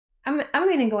I'm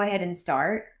going to go ahead and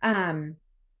start.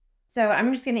 So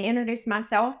I'm just going to introduce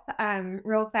myself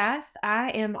real fast. I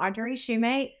am Audrey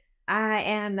Shoemate. I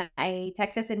am a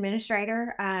Texas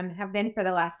administrator. Have been for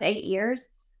the last 8 years.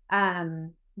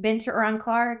 Been to Ron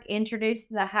Clark, introduced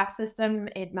the house system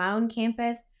at my own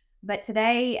campus. But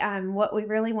today, what we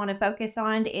really want to focus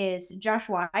on is Josh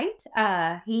White.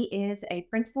 He is a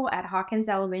principal at Hawkins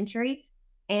Elementary.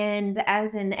 And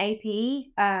as an AP,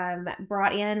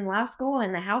 brought in LiveSchool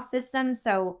and the house system.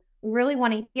 So we really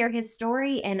want to hear his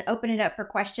story and open it up for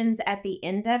questions at the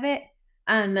end of it.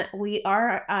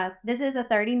 This is a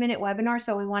 30-minute webinar,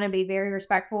 so we want to be very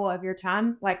respectful of your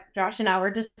time. Like Josh and I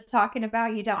were just talking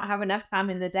about, you don't have enough time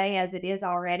in the day as it is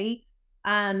already.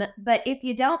 But if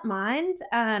you don't mind,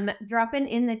 dropping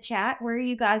in the chat where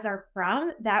you guys are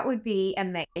from, that would be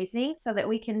amazing so that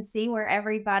we can see where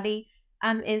everybody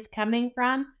is coming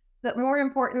from. But more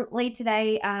importantly,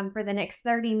 today, for the next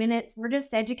 30 minutes, we're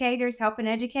just educators helping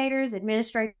educators,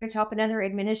 administrators helping other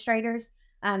administrators.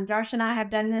 Josh and I have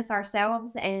done this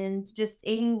ourselves, and just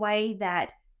any way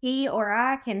that he or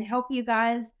I can help you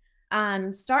guys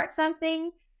start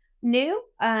something new,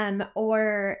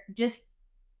 or just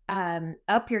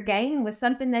up your game with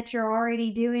something that you're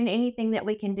already doing, anything that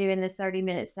we can do in this 30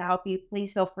 minutes to help you,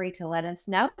 please feel free to let us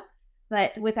know.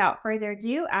 But without further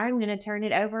ado, I'm going to turn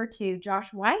it over to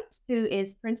Josh White, who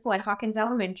is principal at Hawkins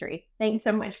Elementary. Thanks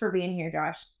so much for being here,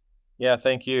 Josh. Yeah,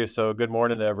 thank you. So good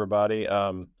morning to everybody.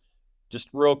 Just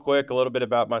real quick, a little bit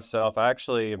about myself. I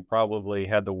actually probably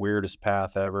had the weirdest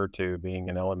path ever to being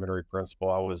an elementary principal.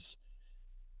 I was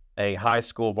a high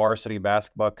school varsity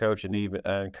basketball coach and even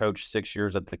coached 6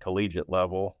 years at the collegiate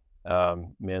level,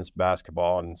 men's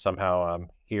basketball, and somehow I'm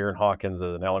here in Hawkins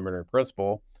as an elementary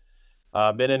principal.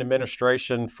 I've been in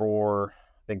administration for,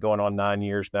 I think, going on 9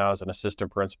 years now as an assistant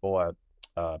principal at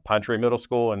Pine Tree Middle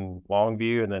School in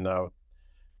Longview, and then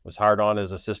was hired on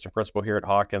as assistant principal here at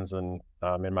Hawkins, and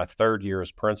in my third year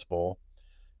as principal.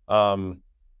 That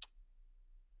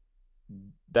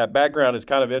background is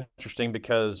kind of interesting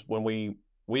because when we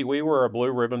were a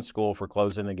blue ribbon school for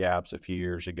Closing the Gaps a few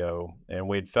years ago, and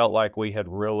we'd felt like we had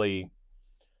really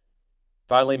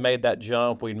finally made that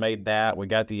jump. We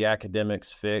got the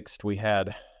academics fixed. We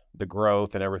had the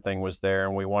growth and everything was there,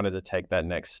 and we wanted to take that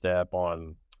next step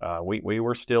on. We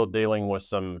were still dealing with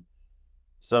some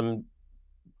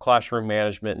classroom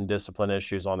management and discipline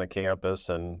issues on the campus,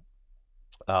 and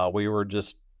we were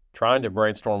just trying to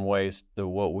brainstorm ways to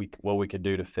what we could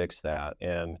do to fix that.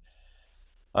 And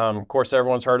of course,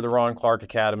 everyone's heard of the Ron Clark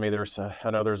Academy.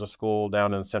 I know there's a school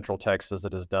down in Central Texas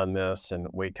that has done this, and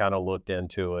we kind of looked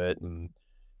into it. And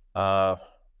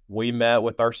we met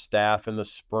with our staff in the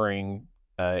spring,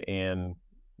 and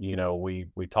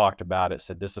we talked about it.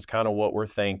 Said this is kind of what we're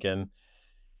thinking.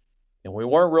 And we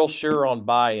weren't real sure on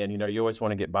buy-in. You always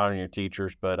want to get buy-in on your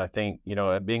teachers, but I think,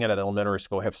 being at an elementary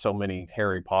school, I have so many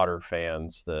Harry Potter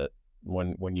fans that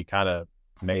when you kind of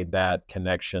made that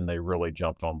connection, they really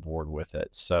jumped on board with it.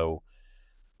 So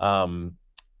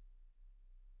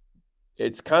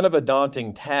it's kind of a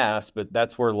daunting task, but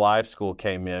that's where LiveSchool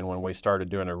came in. When we started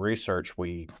doing the research,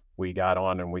 we got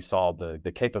on and we saw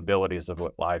the capabilities of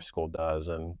what LiveSchool does.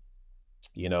 And,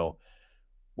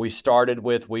 we started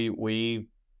with, we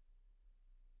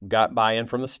got buy-in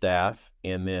from the staff,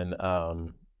 and then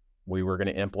we were going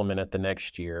to implement it the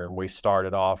next year. We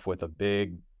started off with a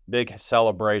big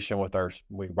celebration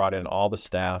we brought in all the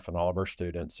staff and all of our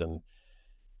students, and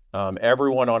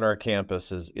everyone on our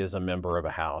campus is a member of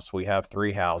a house. We have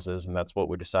 3 houses, and that's what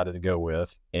we decided to go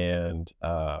with. And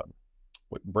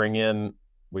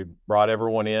we brought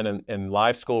everyone in, and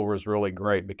LiveSchool was really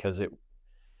great because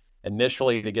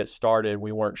initially, to get started,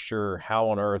 we weren't sure how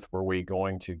on earth were we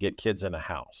going to get kids in a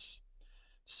house.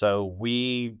 So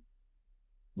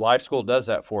LiveSchool does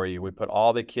that for you. We put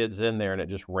all the kids in there, and it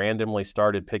just randomly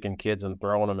started picking kids and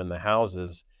throwing them in the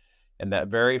houses. And that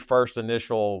very first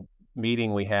initial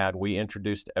meeting we had, we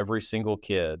introduced every single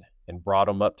kid and brought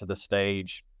them up to the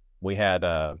stage. We had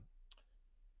the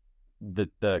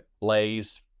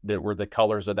lays that were the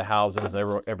colors of the houses.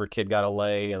 Every kid got a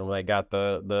lay, and they got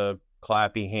the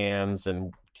clappy hands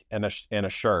and a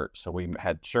shirt. So we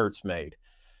had shirts made,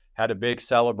 had a big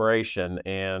celebration.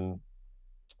 And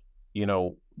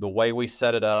the way we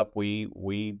set it up,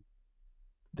 the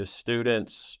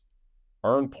students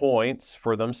earn points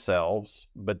for themselves,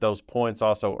 but those points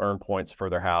also earn points for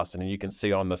their house. And you can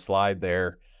see on the slide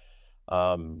there,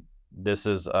 this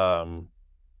is a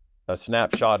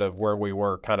snapshot of where we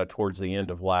were kind of towards the end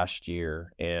of last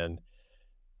year. And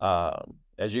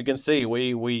as you can see,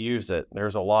 we use it.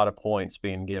 There's a lot of points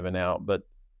being given out, but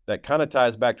that kind of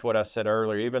ties back to what I said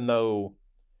earlier. Even though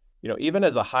even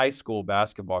as a high school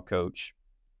basketball coach,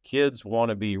 kids want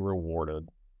to be rewarded.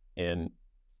 And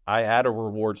I had a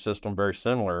reward system very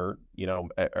similar.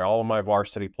 All of my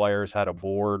varsity players had a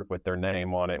board with their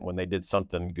name on it when they did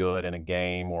something good in a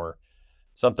game or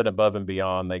something above and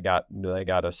beyond. They got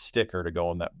a sticker to go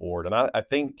on that board. And I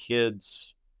think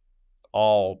kids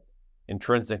all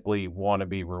intrinsically want to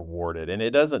be rewarded, and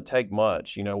it doesn't take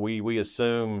much. We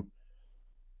assume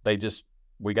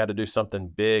we got to do something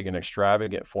big and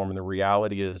extravagant for them. And the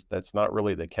reality is that's not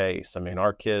really the case. I mean,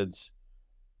 our kids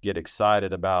get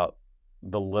excited about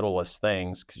the littlest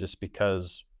things just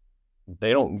because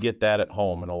they don't get that at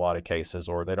home in a lot of cases,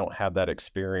 or they don't have that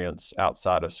experience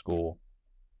outside of school.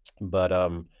 But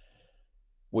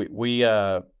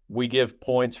we give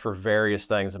points for various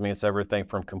things. I mean, it's everything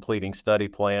from completing study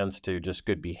plans to just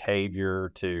good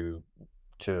behavior to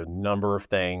a number of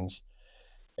things.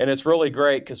 And it's really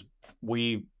great because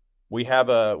we have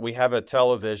a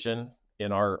television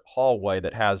in our hallway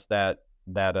that has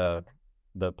the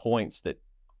points that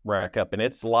rack up, and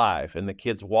it's live, and the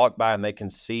kids walk by and they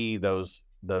can see the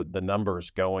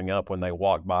numbers going up when they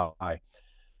walk by.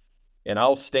 And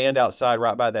I'll stand outside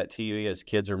right by that TV as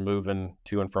kids are moving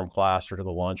to and from class or to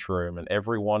the lunchroom, and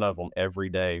every one of them every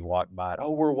day walk by.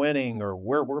 Oh, we're winning, or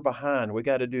we're behind. We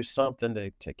got to do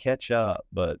something to catch up.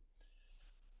 But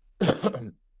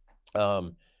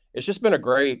it's just been a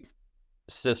great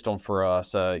system for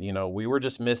us. We were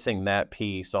just missing that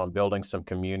piece on building some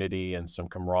community and some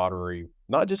camaraderie,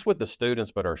 not just with the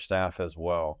students, but our staff as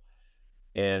well.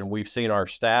 And we've seen our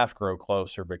staff grow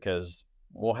closer because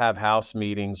we'll have house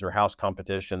meetings or house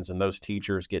competitions, and those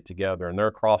teachers get together, and they're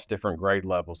across different grade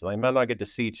levels. They might not get to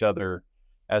see each other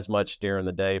as much during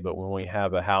the day, but when we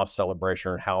have a house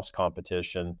celebration or house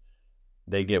competition,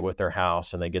 they get with their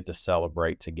house and they get to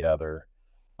celebrate together.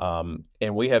 And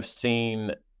we have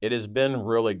seen it has been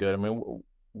really good. I mean,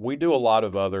 we do a lot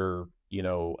of other,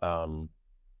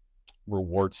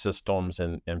 reward systems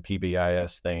and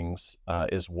PBIS things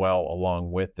as well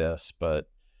along with this, but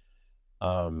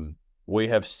we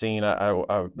have seen,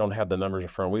 I don't have the numbers in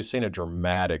front, we've seen a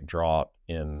dramatic drop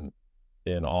in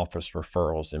office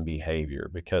referrals and behavior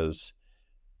because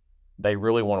they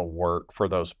really want to work for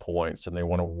those points and they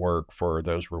want to work for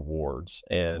those rewards.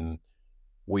 And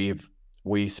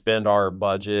we spend our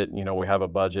budget, we have a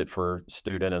budget for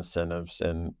student incentives,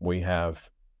 and we have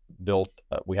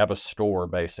a store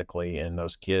basically, and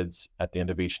those kids at the end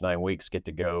of each 9 weeks get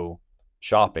to go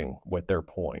shopping with their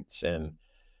points. And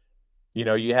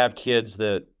you have kids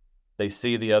that they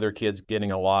see the other kids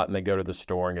getting a lot and they go to the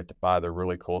store and get to buy the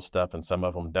really cool stuff, and some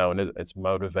of them don't. It's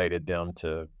motivated them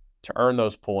to earn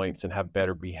those points and have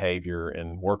better behavior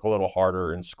and work a little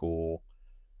harder in school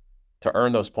to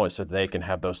earn those points so they can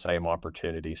have those same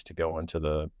opportunities to go into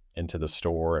the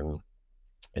store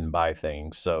and buy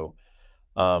things. So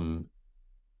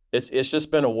it's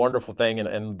just been a wonderful thing,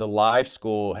 and the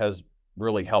LiveSchool has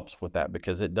really helps with that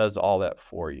because it does all that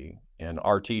for you. And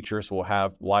our teachers will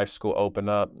have LiveSchool open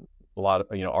up. A lot of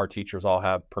our teachers all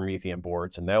have Promethean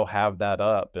boards, and they'll have that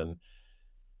up, and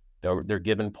they're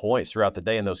given points throughout the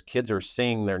day, and those kids are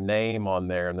seeing their name on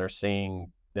there, and they're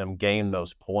seeing them gain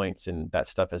those points, and that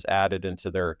stuff is added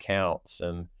into their accounts.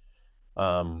 And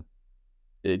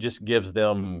it just gives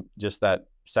them just that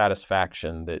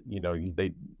satisfaction that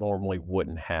they normally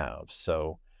wouldn't have.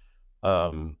 So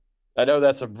I know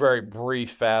that's a very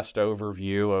brief, fast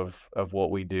overview of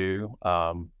what we do,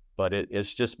 but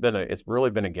it's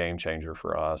really been a game changer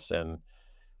for us. And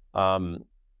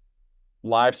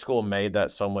LiveSchool made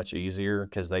that so much easier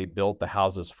because they built the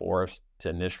houses for us to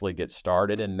initially get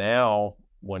started. And now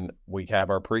when we have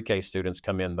our pre-K students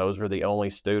come in, those are the only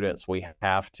students we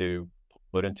have to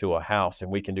put into a house,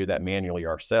 and we can do that manually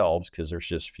ourselves because there's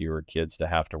just fewer kids to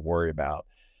have to worry about.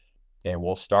 And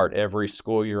we'll start every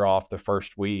school year off the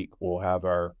first week. We'll have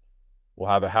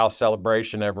a house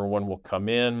celebration. Everyone will come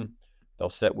in, they'll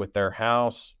sit with their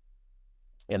house,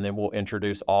 and then we'll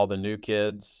introduce all the new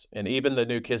kids, and even the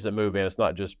new kids that move in. It's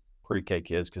not just pre-K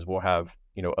kids, because we'll have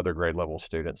other grade level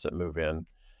students that move in,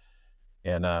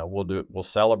 and we'll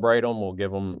celebrate them. We'll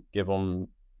give them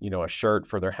a shirt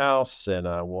for their house, and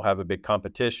we'll have a big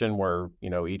competition where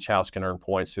each house can earn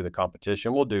points through the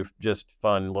competition. We'll do just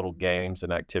fun little games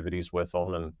and activities with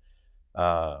them,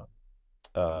 and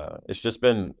it's just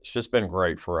been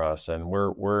great for us. And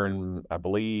we're in, I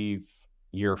believe,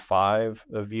 year 5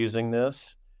 of using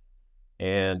this,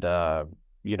 and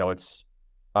it's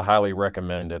I highly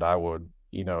recommend it. I would,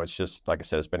 it's just like I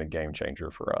said, it's been a game changer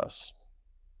for us.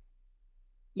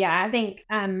 Yeah, I think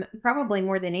probably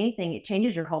more than anything, it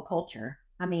changes your whole culture.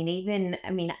 I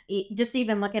mean, just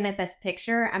even looking at this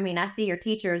picture, I mean, I see your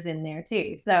teachers in there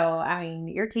too. So, I mean,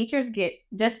 your teachers get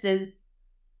just as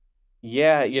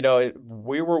Yeah,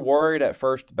 we were worried at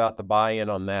first about the buy-in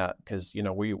on that because,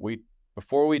 we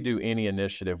before we do any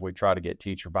initiative, we try to get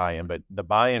teacher buy-in, but the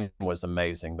buy-in was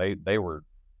amazing.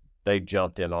 They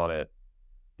jumped in on it,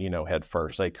 head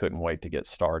first. They couldn't wait to get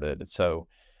started. So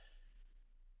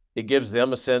it gives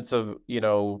them a sense of,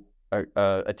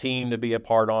 a team to be a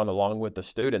part on along with the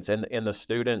students, and the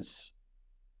students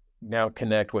now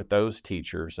connect with those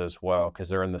teachers as well because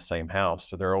they're in the same house.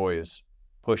 So they're always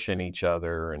pushing each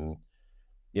other and,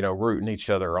 rooting each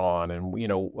other on.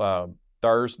 And,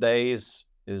 Thursdays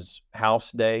is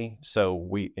house day. So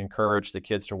we encourage the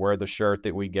kids to wear the shirt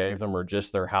that we gave them or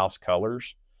just their house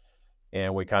colors.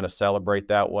 And we kind of celebrate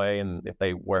that way. And if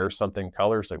they wear something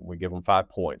colors, like we give them 5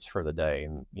 points for the day.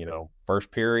 And,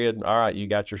 first period, all right, you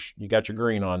got your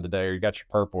green on today, or you got your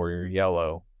purple or your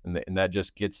yellow. And that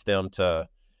just gets them to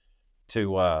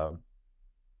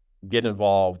get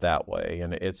involved that way.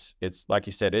 And it's like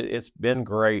you said, it's been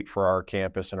great for our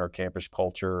campus and our campus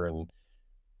culture. And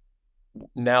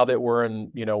now that we're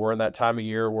in that time of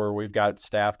year where we've got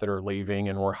staff that are leaving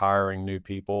and we're hiring new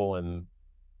people, and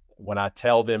when I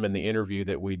tell them in the interview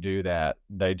that we do that,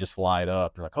 they just light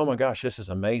up. They're like, "Oh my gosh, this is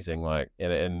amazing!" Like,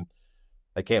 and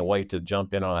they can't wait to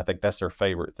jump in on. I think that's their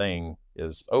favorite thing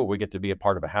is, oh, we get to be a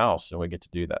part of a house and we get to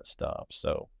do that stuff.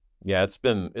 So yeah, it's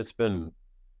been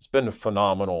a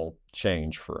phenomenal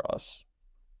change for us.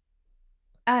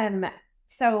 um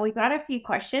so we got a few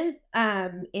questions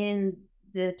in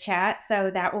the chat,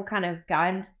 so that will kind of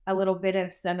guide a little bit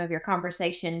of some of your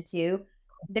conversation too.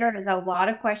 There is a lot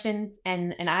of questions,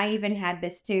 and I even had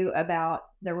this too about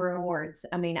the rewards.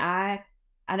 I mean, I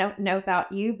don't know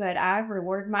about you, but I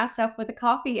reward myself with a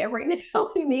coffee every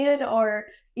now and then, or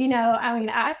I mean,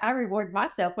 I reward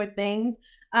myself with things.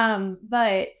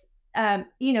 But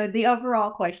the overall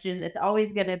question that's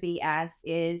always going to be asked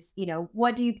is,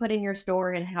 what do you put in your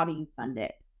store and how do you fund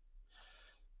it?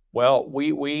 Well,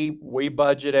 we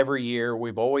budget every year.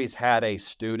 We've always had a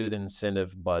student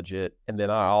incentive budget, and then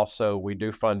we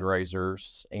do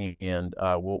fundraisers, and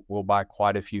we'll buy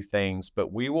quite a few things.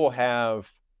 But we will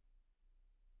have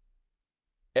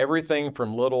everything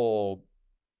from little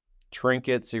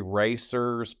trinkets,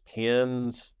 erasers,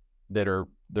 pens that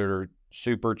are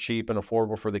super cheap and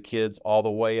affordable for the kids, all the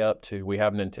way up to we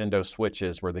have Nintendo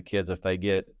Switches where the kids, if they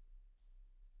get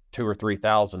 2 or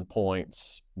 3,000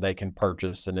 points, they can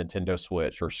purchase a Nintendo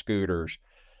Switch or scooters.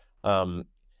 Um,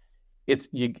 it's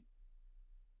you,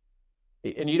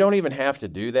 and you don't even have to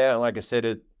do that. Like I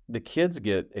said, the kids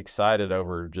get excited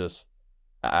over just.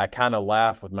 I kind of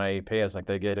laugh with my AP. It's like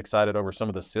they get excited over some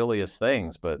of the silliest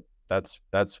things, but that's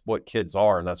what kids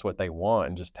are, and that's what they want.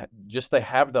 And just they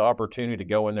have the opportunity to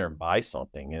go in there and buy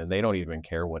something, and they don't even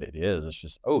care what it is. It's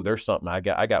just, oh, there's something I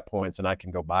got points, and I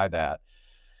can go buy that.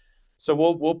 So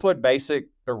we'll put basic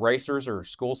erasers or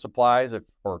school supplies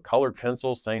or colored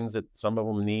pencils, things that some of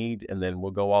them need, and then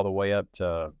we'll go all the way up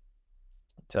to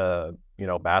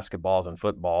basketballs and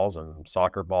footballs and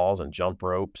soccer balls and jump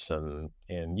ropes, and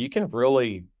you can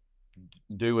really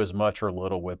do as much or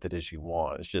little with it as you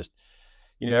want. It's just,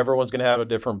 everyone's going to have a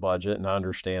different budget, and I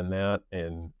understand that.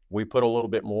 And we put a little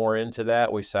bit more into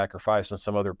that. We sacrifice in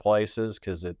some other places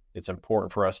because it's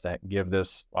important for us to give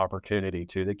this opportunity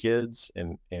to the kids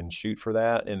and shoot for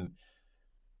that. And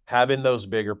having those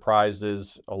bigger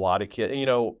prizes, a lot of kids,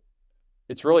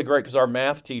 it's really great because our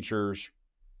math teachers,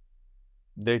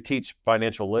 they teach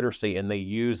financial literacy, and they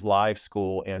use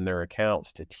LiveSchool and their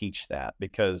accounts to teach that,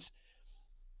 because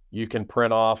you can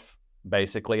print off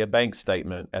basically a bank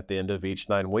statement at the end of each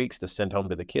 9 weeks to send home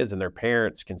to the kids, and their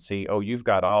parents can see, oh, you've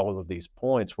got all of these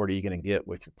points. What are you going to get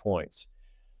with your points?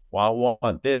 Well, I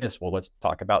want this. Well, let's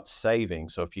talk about saving.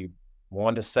 So if you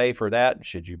want to save for that,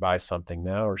 should you buy something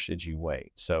now or should you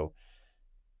wait? So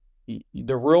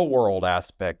the real world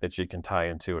aspect that you can tie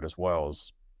into it as well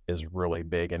is really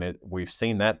big. And we've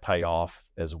seen that pay off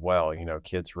as well.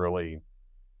 Kids really,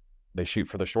 they shoot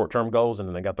for the short-term goals, and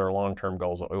then they got their long-term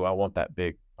goals. Oh, I want that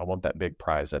big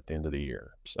prize at the end of the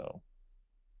year. So,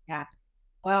 Yeah.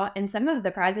 Well, and some of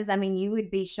the prizes, I mean, you would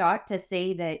be shocked to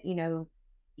see that,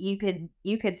 you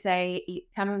could say,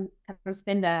 come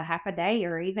spend a half a day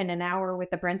or even an hour with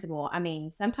the principal. I mean,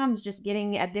 sometimes just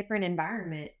getting a different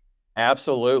environment.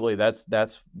 absolutely, that's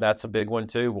a big one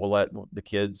too. We'll let the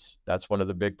kids. That's one of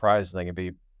the big prizes. They can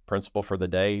be principal for the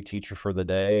day, teacher for the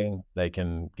day. They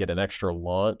can get an extra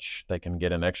lunch. They can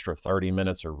get an extra 30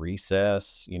 minutes of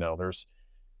recess.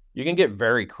 You can get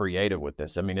very creative with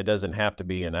this. I mean, it doesn't have to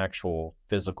be an actual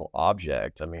physical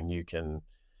object. I mean, you can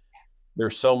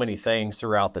there's so many things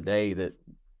throughout the day that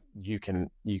you can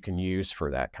use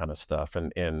for that kind of stuff,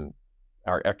 and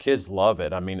our kids love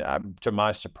it. I mean, to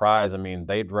my surprise, I mean,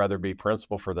 they'd rather be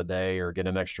principal for the day or get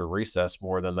an extra recess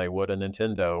more than they would a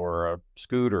Nintendo or a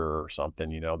scooter or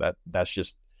something. You know, that's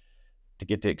just to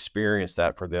get to experience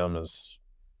that for them is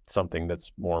something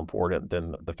that's more important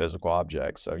than the physical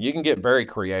objects. So you can get very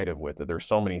creative with it. There's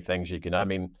so many things you can. I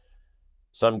mean,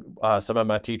 some of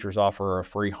my teachers offer a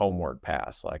free homework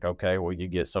pass. Like, okay, well, you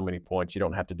get so many points. You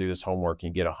don't have to do this homework. You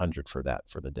get 100 for that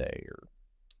for the day,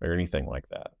 or anything like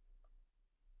that.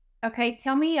 Okay,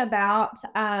 tell me about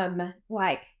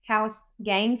like house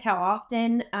games, how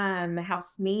often,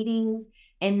 house meetings,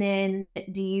 and then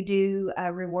do you do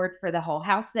a reward for the whole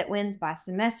house that wins by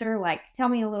semester? Like, tell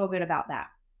me a little bit about that.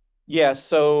 Yeah.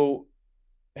 So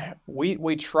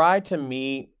we try to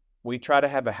meet. We try to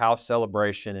have a house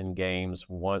celebration and games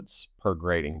once per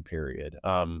grading period.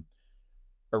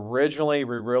 Originally,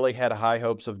 we really had high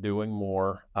hopes of doing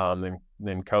more, then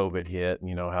COVID hit, and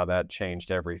you know how that changed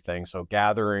everything. So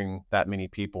gathering that many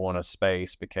people in a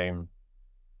space became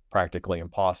practically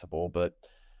impossible. But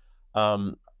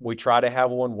we try to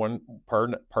have one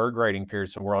per grading period.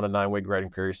 So we're on a 9-week grading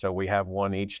period. So we have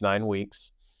one each 9 weeks.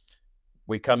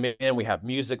 We come in, we have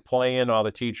music playing. All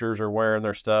the teachers are wearing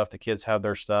their stuff. The kids have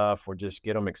their stuff. We just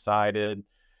get them excited.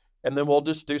 And then we'll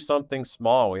just do something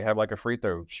small. We have like a free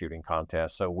throw shooting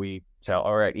contest. So we tell,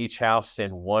 all right, each house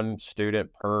send one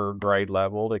student per grade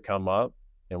level to come up,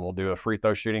 and we'll do a free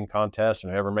throw shooting contest.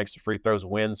 And whoever makes the free throws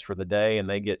wins for the day. And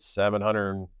they get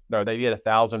 700, no, they get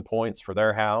 1,000 points for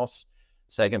their house.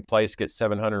 Second place gets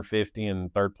 750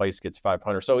 and third place gets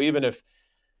 500. So even if,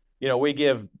 you know, we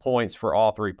give points for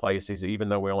all three places, even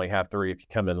though we only have three, if you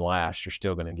come in last, you're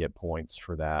still going to get points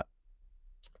for that.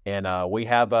 And we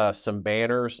have some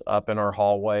banners up in our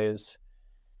hallways,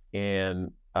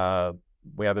 and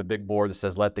we have a big board that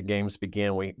says "Let the games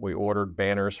begin." We ordered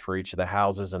banners for each of the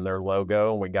houses and their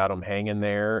logo, and we got them hanging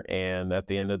there. And at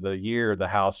the end of the year, the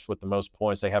house with the most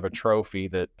points, they have a trophy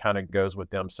that kind of goes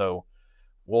with them. So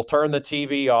we'll turn the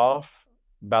TV off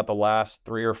about the last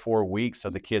 3 or 4 weeks, so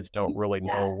the kids don't really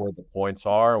know where the points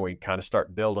are, and we kind of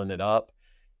start building it up.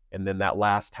 And then that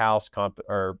last house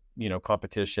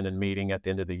competition and meeting at the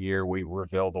end of the year, we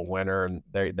reveal the winner, and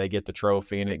they get the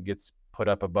trophy, and it gets put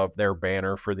up above their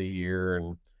banner for the year,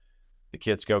 and the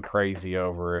kids go crazy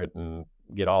over it and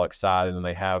get all excited, and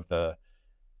they have the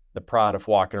pride of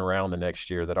walking around the next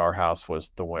year that our house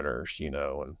was the winners, you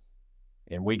know.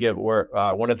 And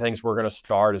one of the things we're going to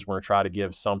start is we're going to try to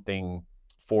give something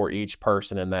for each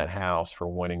person in that house for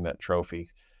winning that trophy.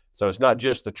 So it's not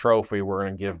just the trophy, we're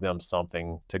going to give them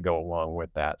something to go along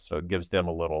with that. So it gives them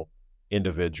a little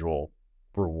individual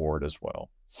reward as well.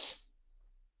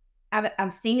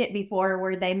 I've seen it before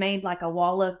where they made like a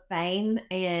wall of fame,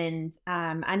 and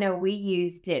I know we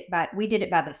used it, but we did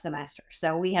it by the semester.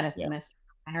 So we had a Yeah. semester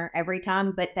planner every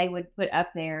time, but they would put up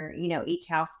there, you know, each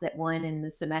house that won in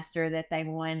the semester that they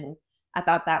won. I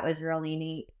thought that was really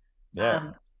neat. Yeah.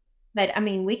 Um, But, I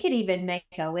mean, we could even make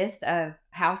a list of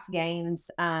house games,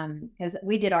 because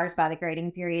we did ours by the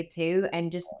grading period too,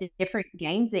 and just different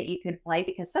games that you could play,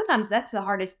 because sometimes that's the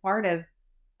hardest part of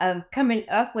coming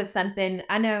up with something.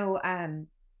 I know,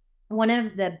 one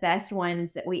of the best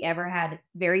ones that we ever had,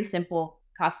 very simple,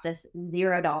 cost us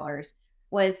 $0,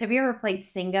 was, have you ever played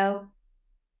Singo?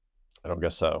 I don't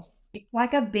guess so. It's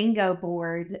like a bingo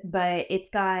board, but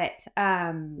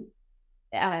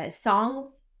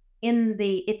songs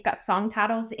it's got song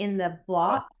titles in the Oh,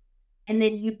 block, and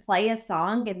then you play a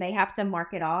song and they have to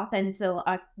mark it off. And so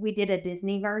we did a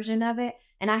Disney version of it,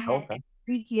 and I had okay.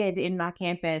 every kid in my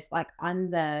campus like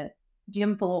on the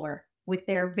gym floor with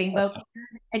their bingo card,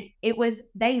 and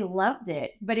they loved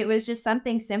it, but it was just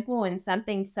something simple and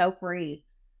something so free.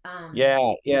 um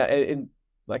Yeah, yeah, and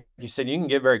like you said, you can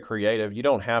get very creative. You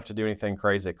don't have to do anything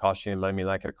crazy that costs you any money.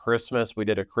 Like at Christmas, we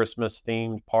did a Christmas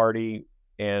themed party,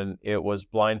 and it was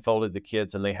blindfolded the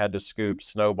kids, and they had to scoop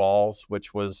snowballs,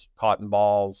 which was cotton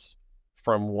balls,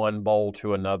 from one bowl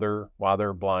to another while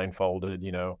they're blindfolded,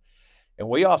 you know. And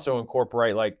we also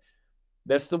incorporate like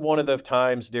that's the one of the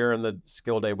times during the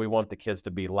skill day we want the kids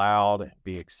to be loud,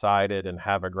 be excited, and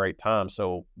have a great time.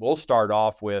 So we'll start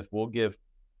off with we'll give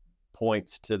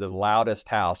points to the loudest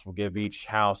house. We'll give each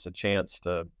house a chance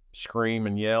to scream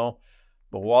and yell,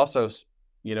 but we'll also,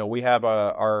 you know, we have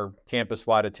our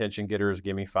campus-wide attention getters,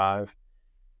 give me five,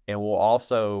 and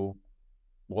we'll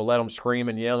let them scream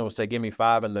and yell, and we'll say, give me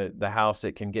five, and the house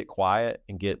that can get quiet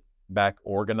and get back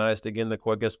organized again the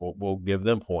quickest, we'll give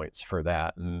them points for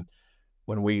that. And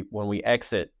when we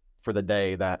exit for the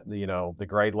day, that, you know, the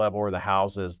grade level or the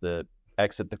houses that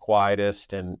exit the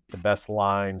quietest and the best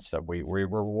lines, so we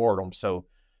reward them. So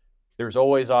there's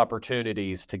always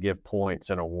opportunities to give points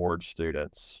and award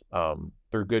students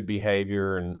through good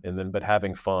behavior but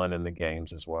having fun in the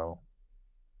games as well.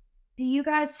 Do you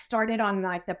guys start it on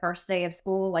like the first day of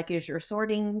school? Like, is your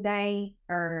sorting day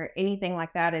or anything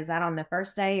like that? Is that on the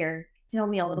first day, or tell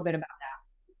me a little bit about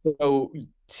So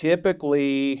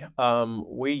typically,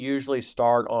 we usually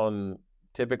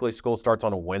typically school starts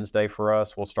on a Wednesday for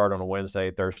us. We'll start on a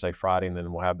Wednesday, Thursday, Friday, and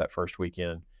then we'll have that first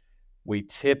weekend. We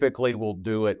typically will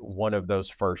do it one of those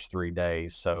first 3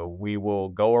 days. So we will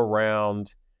go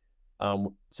around.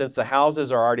 Since the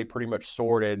houses are already pretty much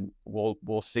sorted,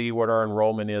 we'll see what our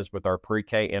enrollment is with our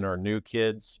pre-K and our new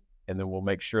kids, and then we'll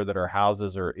make sure that our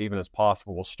houses are even as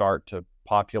possible. We'll start to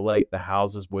populate the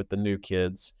houses with the new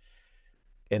kids,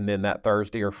 and then that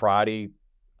Thursday or Friday,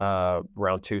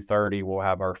 around 2:30, we'll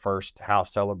have our first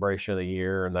house celebration of the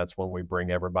year, and that's when we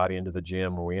bring everybody into the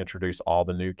gym, where we introduce all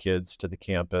the new kids to the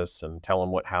campus and tell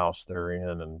them what house they're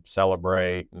in and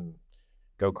celebrate and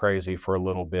go crazy for a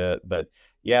little bit. But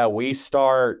yeah, we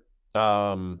start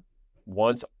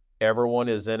once everyone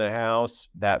is in a house.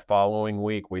 That following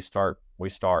week, we start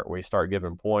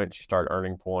giving points. You start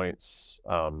earning points,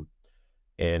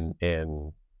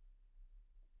 and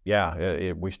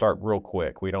yeah, we start real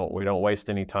quick. We don't waste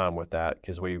any time with that,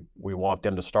 because we want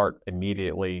them to start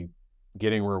immediately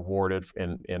getting rewarded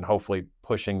and hopefully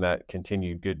pushing that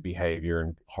continued good behavior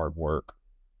and hard work.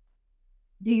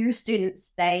 Do your students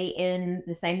stay in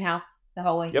the same house the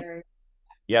whole way Yep. through?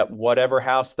 Yep. Whatever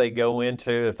house they go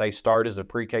into, if they start as a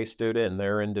pre-K student and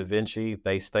they're in Da Vinci,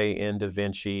 they stay in Da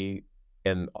Vinci,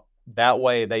 and that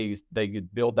way they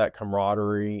build that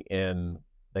camaraderie and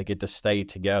they get to stay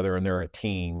together, and they're a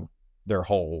team their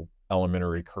whole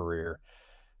elementary career.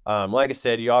 Like I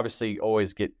said, you obviously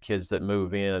always get kids that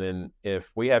move in, and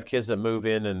if we have kids that move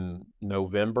in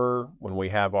November, when we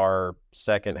have our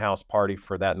second house party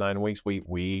for that 9 weeks,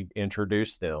 we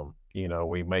introduce them.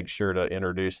 We make sure to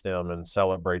introduce them and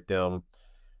celebrate them,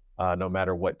 no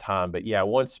matter what time. But yeah,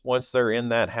 once they're in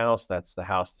that house, that's the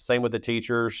house. Same with the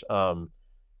teachers.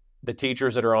 The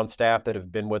teachers that are on staff that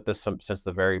have been with us since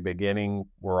the very beginning,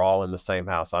 we're all in the same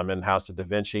house. I'm in the house of Da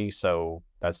Vinci, so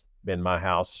that's been my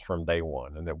house from day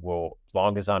one. And as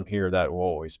long as I'm here, that will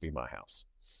always be my house.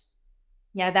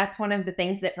 Yeah, that's one of the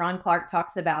things that Ron Clark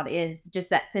talks about, is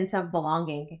just that sense of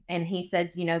belonging. And he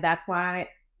says, that's why,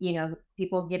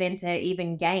 people get into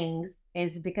even gangs,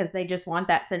 is because they just want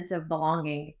that sense of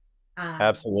belonging.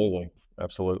 Absolutely.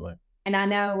 Absolutely. And I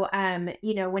know,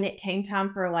 when it came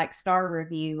time for like star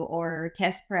review or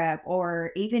test prep or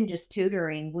even just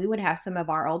tutoring, we would have some of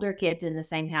our older kids in the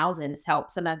same houses help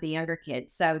some of the younger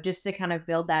kids. So just to kind of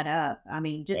build that up, I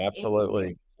mean, just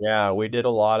Absolutely. Yeah, we did a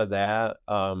lot of that.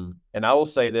 And I will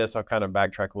say this, I'll kind of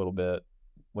backtrack a little bit.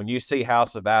 When you see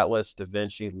House of Atlas, Da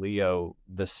Vinci, Leo,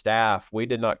 the staff, we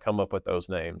did not come up with those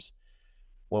names.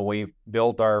 When we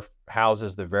built our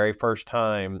houses the very first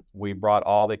time, we brought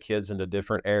all the kids into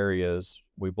different areas.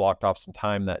 We blocked off some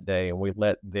time that day, and we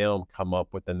let them come up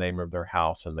with the name of their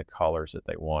house and the colors that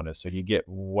they wanted. So you get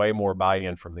way more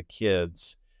buy-in from the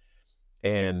kids.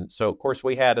 And so, of course,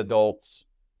 we had adults,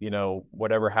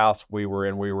 whatever house we were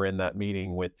in that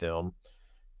meeting with them,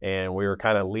 and we were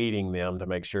kind of leading them to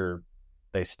make sure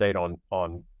they stayed on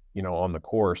the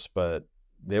course. But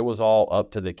it was all up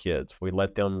to the kids. We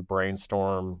let them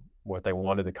brainstorm what they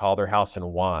wanted to call their house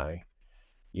and why,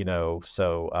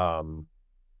 so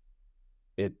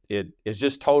it's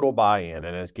just total buy-in,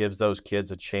 and it gives those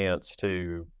kids a chance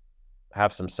to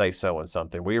have some say-so in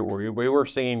something. We were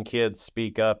seeing kids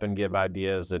speak up and give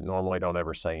ideas that normally don't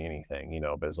ever say anything,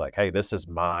 but it's like, hey, this is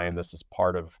mine. This is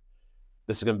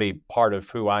going to be part of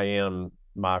who I am,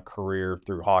 my career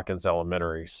through Hawkins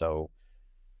Elementary. So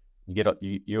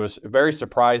it was very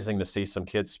surprising to see some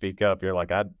kids speak up. You're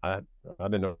like, I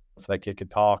didn't know if that kid could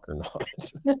talk or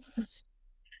not.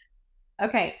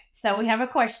 Okay, so we have a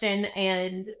question,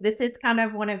 and this is kind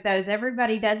of one of those,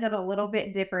 everybody does it a little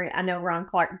bit different. I know Ron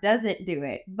Clark doesn't do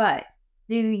it, but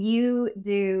do you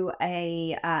do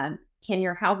can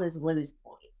your houses lose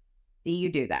points? Do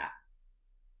you do that?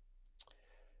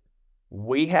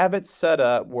 We have it set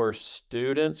up where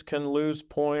students can lose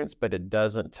points, but it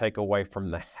doesn't take away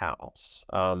from the house.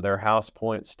 Their house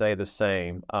points stay the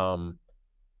same.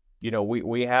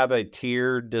 We have a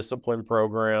tiered discipline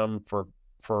program for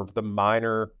the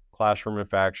minor classroom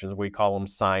infractions. We call them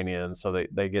sign-ins. So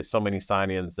they get so many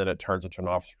sign-ins, then it turns into an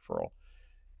office referral.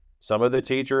 Some of the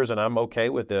teachers, and I'm okay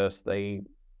with this,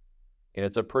 and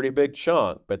it's a pretty big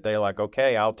chunk, but they like,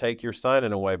 okay, I'll take your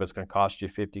sign-in away, but it's going to cost you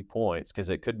 50 points, because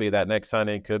it could be that next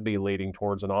sign-in could be leading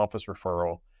towards an office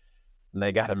referral. and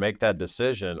they got to make that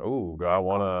decision. Ooh, do I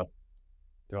want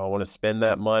to spend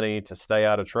that money to stay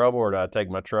out of trouble, or do I take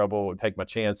my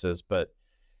chances? But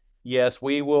yes,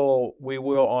 we will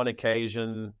on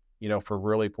occasion, for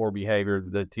really poor behavior,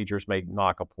 the teachers may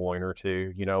knock a point or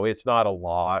two. It's not a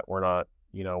lot. We're not,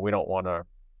 we don't want to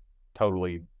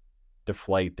totally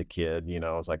deflate the kid.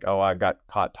 It's like, oh, I got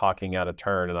caught talking out of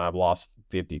turn and I've lost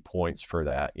 50 points for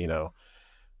that.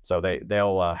 So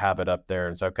they'll have it up there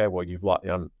and say, okay, well, you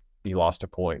lost a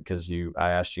point because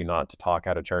I asked you not to talk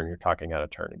out of turn. You're talking out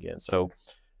of turn again. So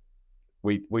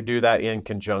we do that in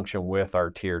conjunction with our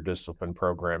tier discipline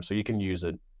program. So you can use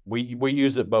it. We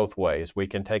use it both ways. We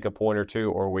can take a point or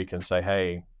two, or we can say,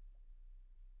 hey,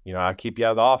 I keep you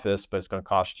out of the office, but it's going to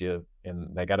cost you.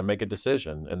 And they got to make a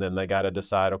decision, and then they got to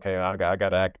decide, okay, I got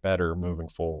to act better moving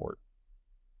forward.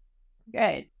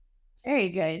 Good. Very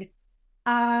good.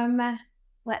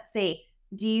 Let's see.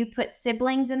 Do you put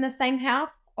siblings in the same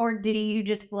house, or do you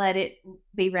just let it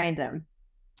be random?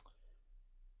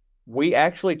 We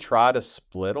actually try to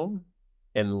split them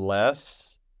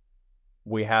unless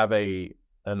we have an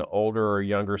older or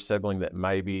younger sibling that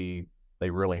maybe they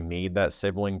really need that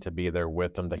sibling to be there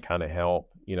with them to kind of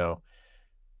help. You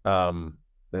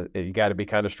got to be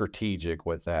kind of strategic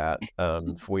with that.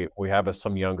 If we have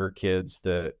some younger kids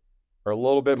that are a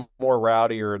little bit more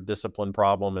rowdy or a discipline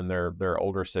problem, and their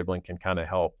older sibling can kind of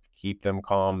help keep them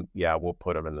calm, yeah, we'll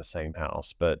put them in the same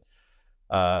house. But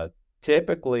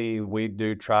typically we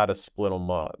do try to split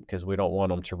them up because we don't want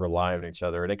them to rely on each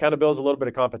other, and it kind of builds a little bit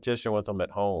of competition with them at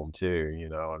home too,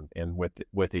 and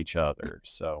with each other.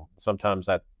 So sometimes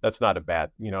that's not a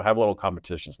bad, have a little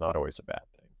competition is not always a bad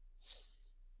thing.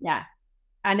 Yeah.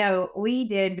 I know we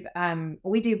do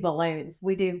balloons.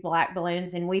 We do black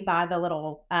balloons, and we buy the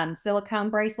little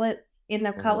silicone bracelets in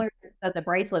the color. So the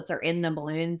bracelets are in the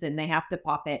balloons and they have to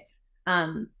pop it.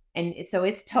 And so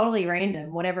it's totally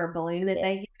random, whatever balloon that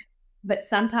they get. But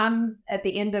sometimes at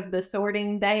the end of the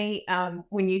sorting day,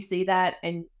 when you see that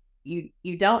and you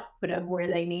don't put them where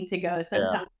they need to go,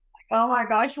 sometimes like, oh my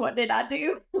gosh, what did I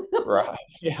do? Right.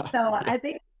 Yeah. So I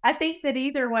think that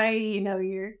either way,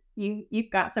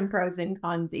 you've got some pros and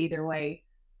cons either way.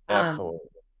 Absolutely.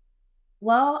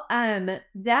 Well,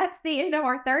 that's the end of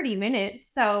our 30 minutes.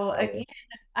 So again,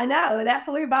 I know that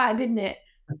flew by, didn't it?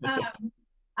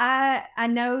 I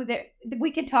know that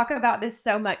we could talk about this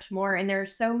so much more, and there are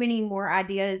so many more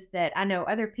ideas that I know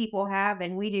other people have,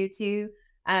 and we do too.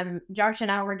 Josh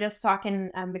and I were just talking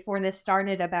before this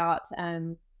started about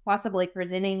possibly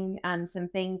presenting some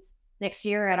things next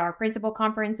year at our principal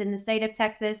conference in the state of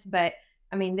Texas. But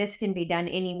I mean, this can be done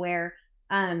anywhere.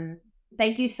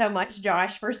 Thank you so much,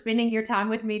 Josh, for spending your time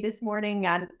with me this morning.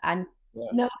 I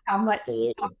know how much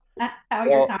your time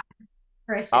is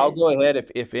precious. I'll go ahead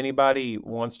if anybody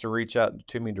wants to reach out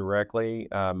to me directly.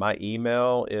 My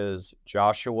email is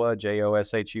Joshua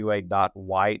JOSHUA.White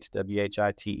WHITE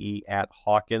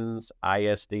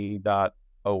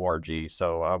 @HawkinsISD.org.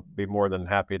 So I'll be more than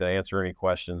happy to answer any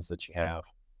questions that you have.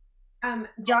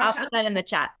 Josh, I'll put that in the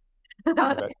chat.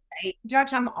 Okay.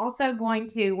 Josh, I'm also going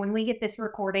to, when we get this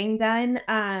recording done,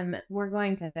 we're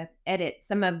going to edit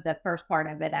some of the first part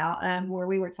of it out where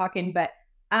we were talking, but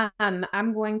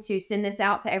I'm going to send this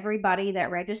out to everybody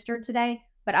that registered today,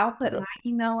 but I'll put my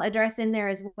email address in there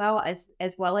as well as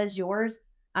yours.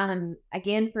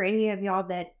 Again, for any of y'all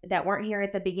that weren't here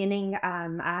at the beginning,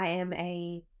 I am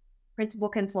a principal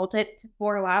consultant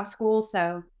for LiveSchool,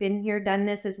 so been here, done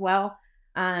this as well.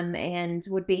 And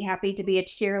would be happy to be a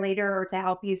cheerleader or to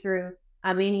help you through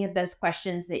any of those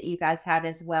questions that you guys had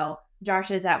as well.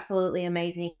 Josh is absolutely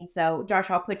amazing. So Josh,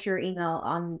 I'll put your email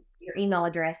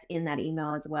address in that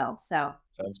email as well. So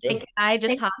sounds good. I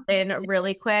just hop in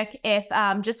really quick. If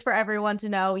just for everyone to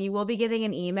know, you will be getting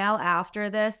an email after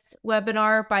this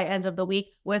webinar by end of the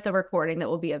week with a recording that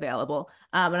will be available.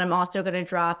 And I'm also going to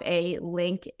drop a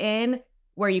link in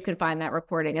where you can find that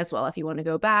recording as well if you want to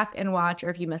go back and watch, or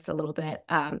if you missed a little bit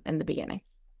in the beginning.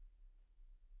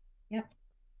 Yep.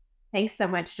 Thanks so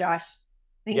much, Josh.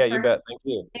 You bet. Thank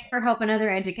you. Thanks for helping other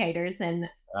educators, and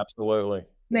absolutely.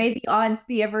 May the odds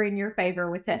be ever in your favor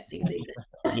with testing season.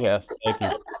 Yes, thank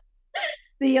you.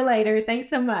 See you later. Thanks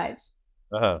so much.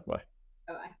 Bye.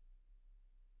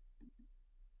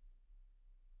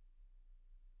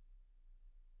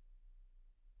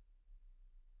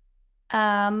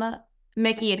 Bye-bye.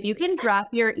 Mickey, if you can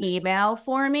drop your email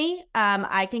for me,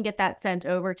 I can get that sent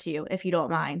over to you if you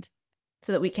don't mind,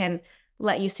 so that we can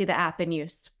let you see the app in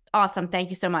use. Awesome. Thank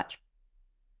you so much.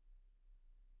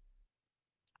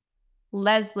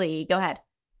 Leslie, go ahead.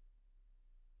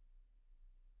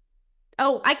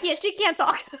 Oh, she can't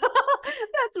talk.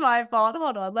 That's my fault.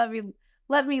 Hold on. Let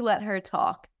me let her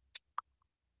talk.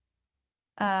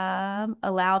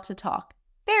 allowed to talk.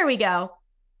 There we go.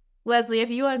 Leslie, if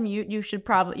you unmute, you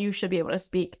should be able to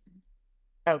speak.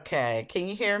 Okay, can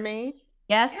you hear me?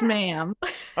 Yes, ma'am.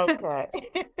 Okay.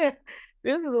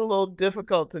 This is a little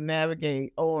difficult to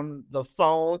navigate on the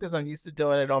phone because I'm used to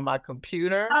doing it on my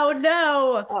computer. Oh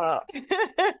no.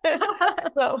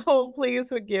 So please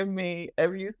forgive me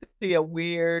if you see a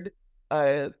weird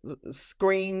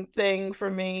screen thing for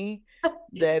me.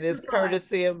 That is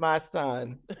courtesy of my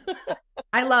son.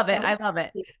 I love it. I love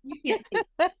it.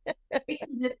 We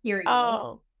can just hear you.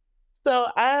 Oh, so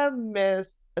I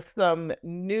missed some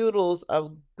noodles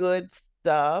of good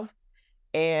stuff.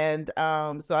 And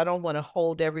so I don't want to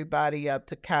hold everybody up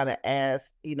to kind of ask,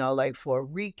 like for a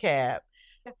recap.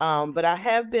 But I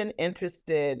have been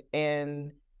interested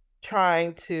in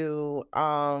trying to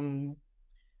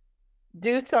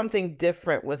do something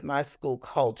different with my school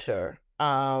culture.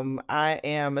 I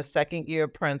am a second-year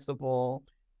principal,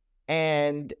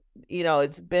 and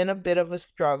it's been a bit of a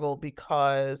struggle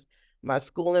because my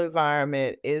school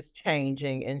environment is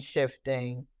changing and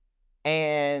shifting,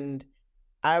 and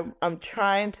I'm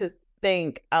trying to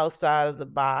think outside of the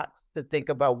box to think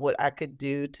about what I could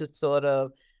do to sort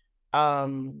of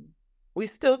we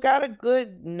still got a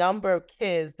good number of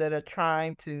kids that are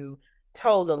trying to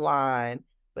toe the line,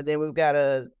 but then we've got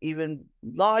a even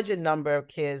larger number of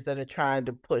kids that are trying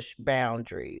to push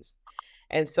boundaries.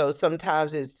 And so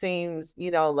sometimes it seems,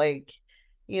 like,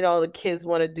 the kids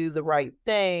want to do the right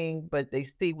thing, but they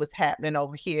see what's happening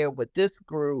over here with this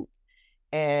group.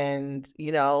 And,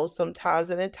 sometimes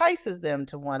it entices them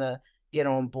to want to get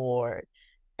on board.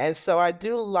 And so I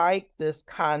do like this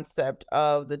concept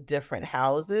of the different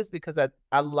houses because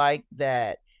I like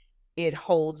that it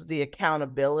holds the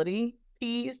accountability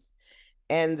piece,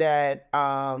 and that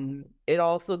it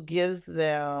also gives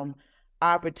them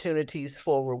opportunities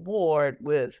for reward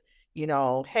with,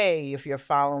 hey, if you're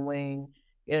following,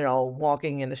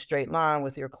 walking in a straight line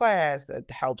with your class, that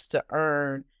helps to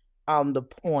earn the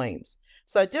points.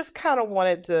 So I just kind of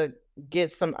wanted to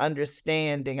get some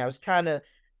understanding. I was trying to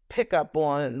pick up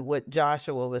on what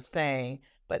Joshua was saying,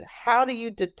 but how do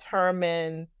you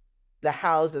determine the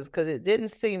houses? Because it didn't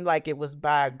seem like it was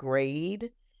by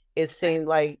grade. It seemed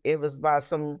like it was by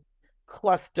some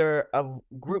cluster of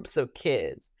groups of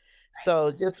kids.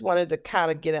 So just wanted to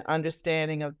kind of get an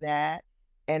understanding of that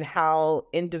and how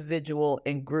individual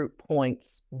and group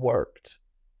points worked.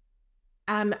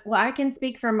 Well, I can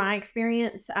speak from my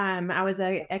experience. I was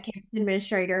a campus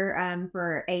administrator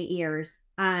for 8 years,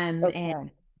 and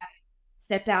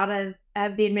stepped out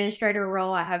of the administrator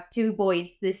role. I have 2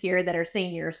 boys this year that are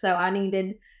seniors, so I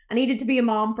needed to be a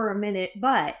mom for a minute,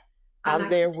 but I'm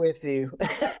there with you.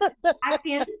 I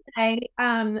can say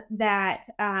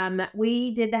that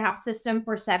we did the house system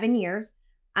for 7 years.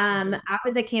 I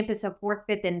was a campus of 4th,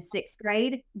 5th, and 6th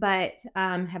grade, but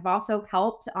have also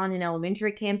helped on an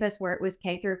elementary campus where it was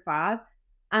K through 5.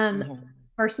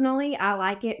 Personally, I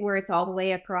like it where it's all the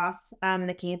way across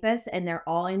the campus and they're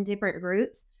all in different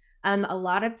groups. A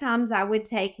lot of times I would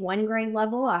take one grade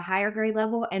level, a higher grade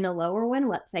level, and a lower one,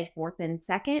 let's say 4th and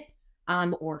 2nd,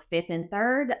 or 5th and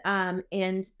 3rd,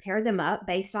 and pair them up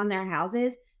based on their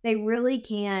houses. They really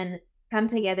can come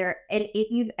together. And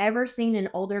if you've ever seen an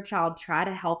older child try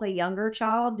to help a younger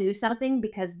child do something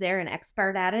because they're an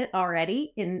expert at it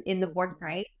already in the 4th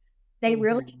grade, they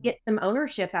really get some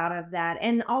ownership out of that.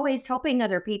 And always helping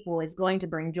other people is going to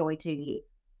bring joy to you.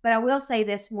 But I will say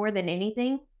this more than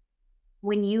anything,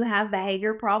 when you have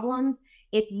behavior problems,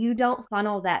 if you don't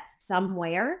funnel that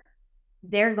somewhere,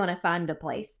 they're going to find a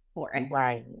place for it.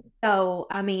 Right. So,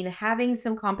 I mean, having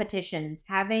some competitions,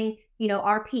 having,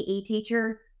 our PE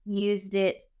teacher used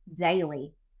it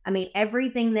daily. I mean,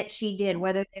 everything that she did,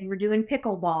 whether they were doing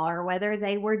pickleball or whether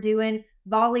they were doing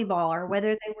volleyball or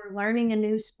whether they were learning a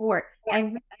new sport,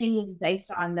 everything is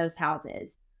based on those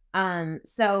houses.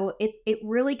 So it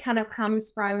really kind of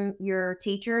comes from your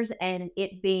teachers and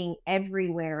it being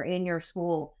everywhere in your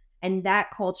school. And that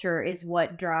culture is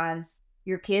what drives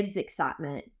your kids'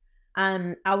 excitement.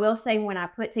 I will say when I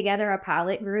put together a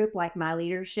pilot group, like my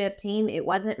leadership team, it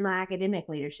wasn't my academic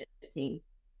leadership team.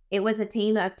 It was a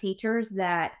team of teachers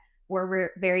that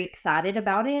were very excited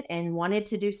about it and wanted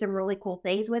to do some really cool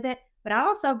things with it. But I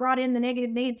also brought in the negative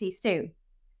Nancy's too.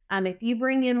 If you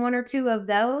bring in 1 or 2 of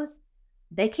those,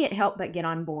 they can't help but get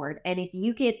on board. And if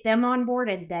you get them on board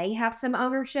and they have some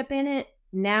ownership in it,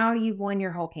 now you've won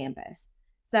your whole campus.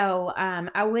 So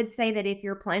I would say that if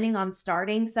you're planning on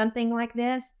starting something like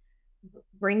this,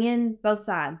 bring in both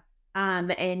sides.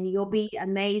 And you'll be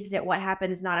amazed at what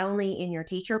happens not only in your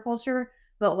teacher culture,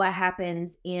 but what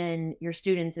happens in your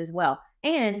students as well.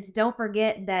 And don't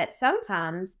forget that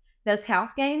sometimes those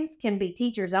house games can be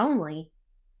teachers only,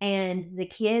 and the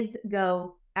kids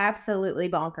go absolutely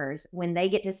bonkers when they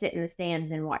get to sit in the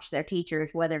stands and watch their teachers,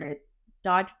 whether it's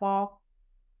dodgeball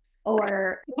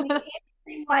or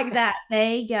anything like that.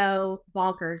 They go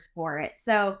bonkers for it.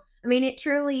 So, I mean, it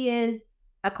truly is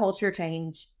a culture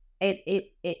change.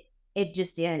 It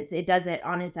just is. It does it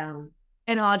on its own.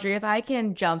 And Audrey, if I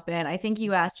can jump in, I think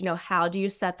you asked, how do you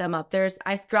set them up?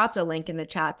 I dropped a link in the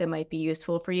chat that might be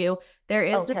useful for you. There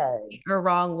is no right or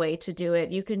wrong way to do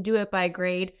it. You can do it by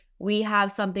grade. We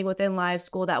have something within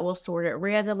LiveSchool that will sort it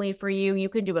randomly for you. You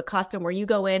can do a custom where you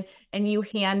go in and you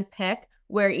hand pick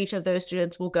where each of those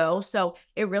students will go. So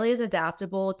it really is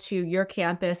adaptable to your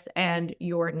campus and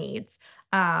your needs.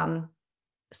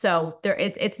 So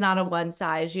it's not a one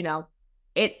size,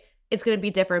 it's going to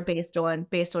be different based on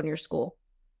your school.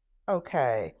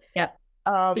 Okay. Yeah.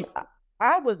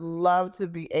 I would love to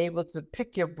be able to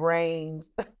pick your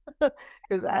brains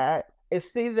because I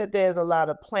see that there's a lot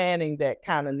of planning that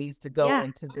kind of needs to go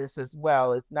into this as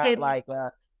well. It's not like,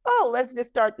 let's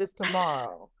just start this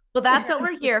tomorrow. Well, that's what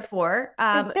we're here for.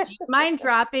 Do you mind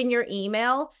dropping your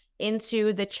email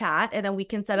into the chat, and then we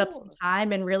can set up some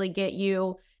time and really get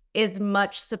you as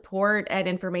much support and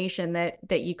information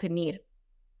that you could need.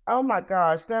 Oh my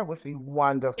gosh, that would be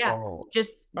wonderful. Yeah,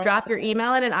 just drop your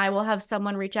email in and I will have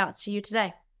someone reach out to you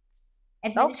today.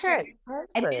 Okay.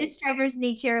 Administrators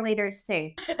need cheerleaders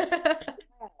too.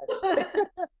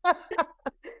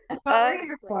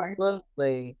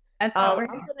 Absolutely. I'm going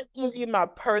to give you my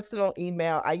personal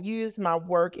email. I use my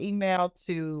work email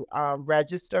to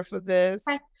register for this.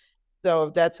 Okay. So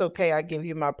if that's okay, I give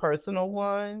you my personal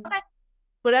one. Okay.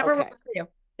 Whatever works for you,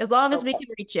 as long as we can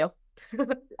reach you.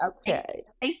 Okay.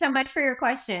 Thanks so much for your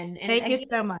question. And thank you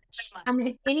so much.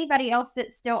 If anybody else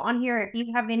that's still on here, if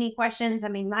you have any questions,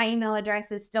 my email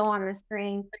address is still on the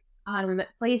screen.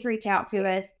 Please reach out to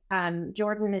us.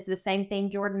 Jordan is the same thing,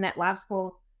 Jordan at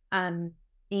LiveSchool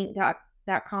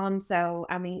Inc.com. So,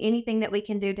 anything that we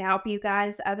can do to help you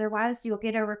guys. Otherwise, you'll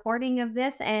get a recording of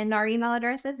this and our email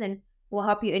addresses, and we'll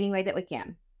help you any way that we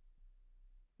can.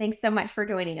 Thanks so much for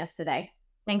joining us today.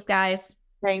 Thanks, guys.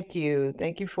 Thank you.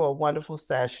 Thank you for a wonderful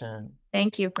session.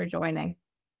 Thank you for joining.